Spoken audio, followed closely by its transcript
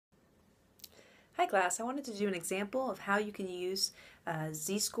Hi class, I wanted to do an example of how you can use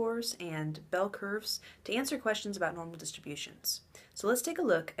z-scores and bell curves to answer questions about normal distributions. So let's take a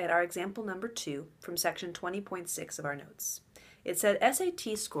look at our example number 2 from section 20.6 of our notes. It said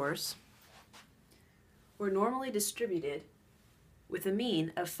SAT scores were normally distributed with a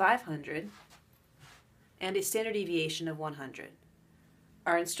mean of 500 and a standard deviation of 100.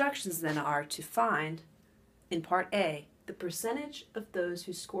 Our instructions then are to find, in part A, the percentage of those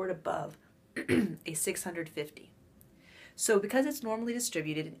who scored above a 650. So because it's normally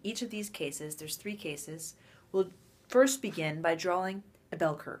distributed in each of these cases, there's 3 cases, we'll first begin by drawing a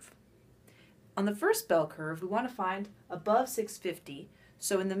bell curve. On the first bell curve, we want to find above 650,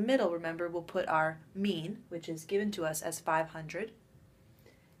 so in the middle, remember, we'll put our mean, which is given to us as 500,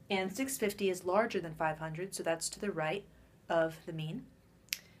 and 650 is larger than 500, so that's to the right of the mean.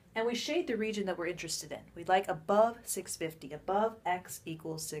 And we shade the region that we're interested in. We'd like above 650, above x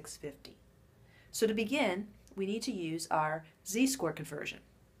equals 650. So to begin, we need to use our z-score conversion.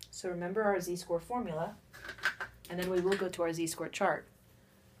 So remember our z-score formula, and then we will go to our z-score chart.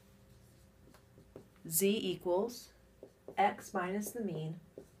 Z equals x minus the mean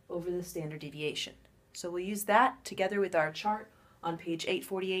over the standard deviation. So we'll use that together with our chart on page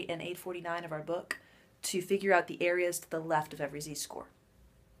 848 and 849 of our book to figure out the areas to the left of every z-score.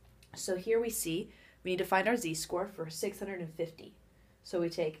 So here we see we need to find our z-score for 650. So we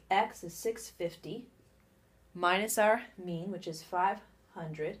take x is 650 minus our mean, which is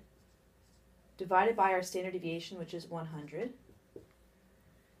 500, divided by our standard deviation, which is 100.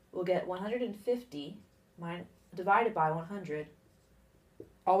 We'll get 150 divided by 100.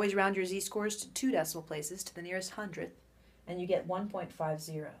 Always round your z-scores to 2 decimal places to the nearest hundredth, and you get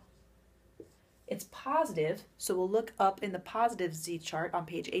 1.50. It's positive, so we'll look up in the positive z-chart on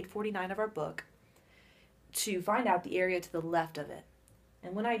page 849 of our book to find out the area to the left of it.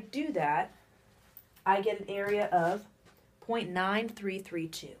 And when I do that, I get an area of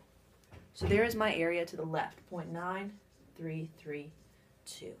 0.9332. So there is my area to the left, 0.9332.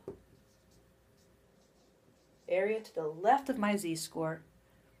 Area to the left of my z-score,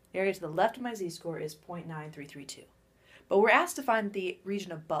 is 0.9332. But we're asked to find the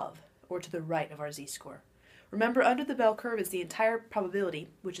region above, or to the right of our z-score. Remember, under the bell curve is the entire probability,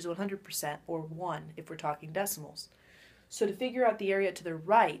 which is 100%, or 1 if we're talking decimals. So to figure out the area to the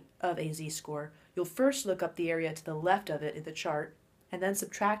right of a z-score, you'll first look up the area to the left of it in the chart, and then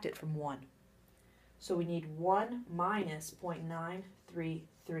subtract it from 1. So we need 1 minus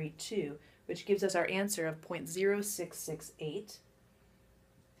 0.9332, which gives us our answer of 0.0668.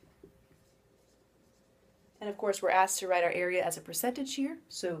 And of course, we're asked to write our area as a percentage here,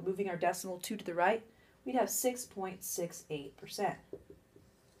 so moving our decimal 2 to the right, we'd have 6.68%.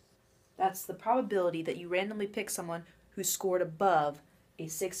 That's the probability that you randomly pick someone who scored above a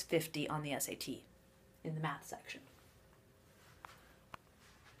 650 on the SAT in the math section.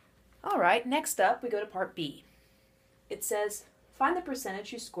 All right, next up we go to part B. It says, find the percentage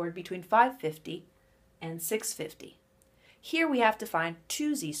who scored between 550 and 650. Here we have to find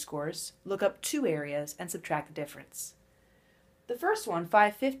 2 z-scores, look up 2 areas, and subtract the difference. The first one,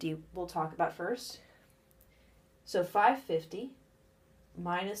 550, we'll talk about first. So 550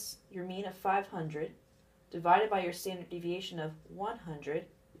 minus your mean of 500 divided by your standard deviation of 100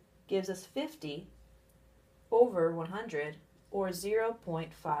 gives us 50 over 100, or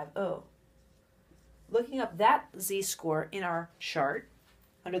 0.50. Looking up that z-score in our chart,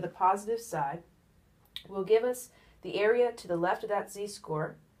 under the positive side, will give us the area to the left of that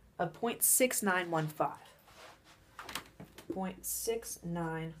z-score of 0.6915.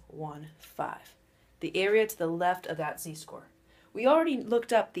 0.6915. The area to the left of that z-score. We already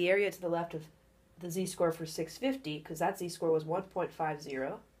looked up the area to the left of the z-score for 650 because that z-score was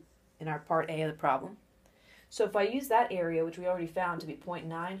 1.50 in our part A of the problem. So if I use that area, which we already found to be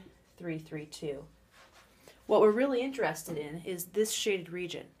 0.9332, what we're really interested in is this shaded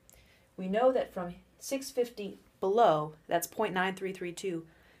region. We know that from 650 below, that's 0.9332,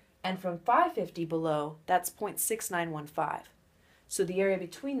 and from 550 below, that's 0.6915. So the area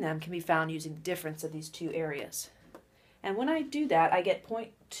between them can be found using the difference of these 2 areas. And when I do that, I get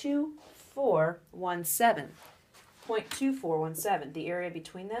 0.2417. 0.2417, the area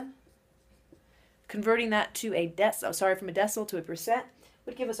between them. Converting that to a from a decimal to a percent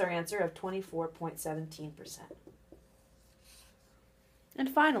would give us our answer of 24.17%. And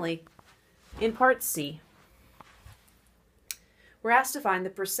finally, in part C, we're asked to find the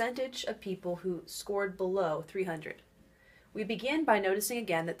percentage of people who scored below 300. We begin by noticing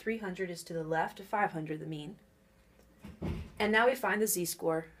again that 300 is to the left of 500, the mean. And now we find the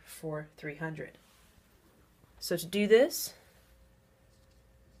z-score for 300. So to do this,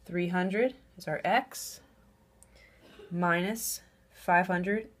 300 is our x, minus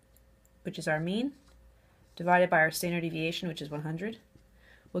 500, which is our mean, divided by our standard deviation, which is 100.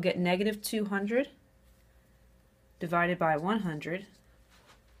 We'll get negative 200 divided by 100,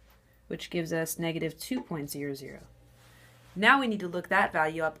 which gives us negative 2.00. Now we need to look that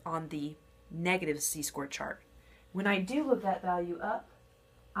value up on the negative z-score chart. When I do look that value up,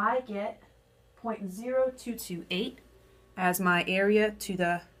 I get 0.0228 as my area to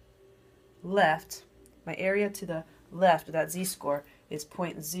the left. My area to the left of that z-score is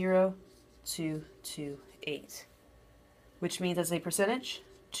 0.0228, which means as a percentage,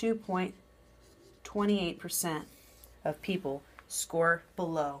 2.28% of people score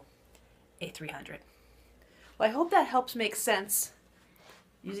below a 300. Well, I hope that helps make sense.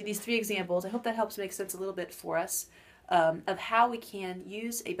 Using these three examples, I hope that helps make sense a little bit for us of how we can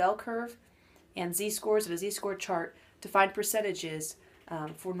use a bell curve and z-scores and a z-score chart to find percentages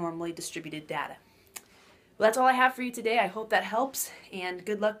for normally distributed data. Well, that's all I have for you today. I hope that helps, and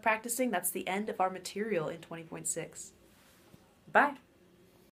good luck practicing. That's the end of our material in 20.6. Bye.